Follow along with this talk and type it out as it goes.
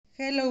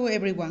Hello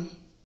everyone.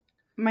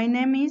 My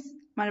name is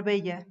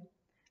Marbella.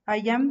 I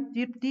am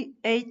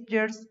 38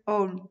 years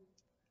old.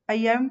 I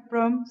am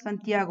from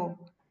Santiago.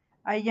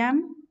 I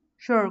am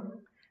short.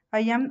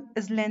 I am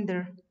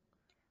slender.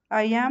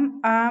 I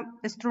am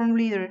a strong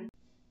leader.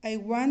 I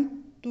want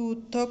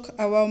to talk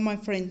about my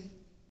friend.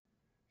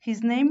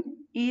 His name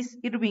is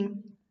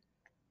Irving.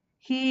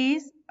 He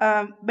is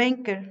a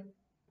banker.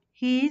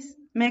 He is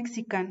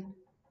Mexican.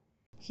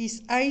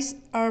 His eyes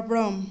are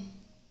brown.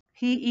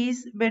 He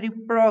is very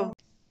proud.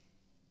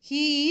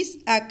 He is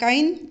a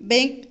kind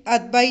bank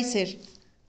advisor.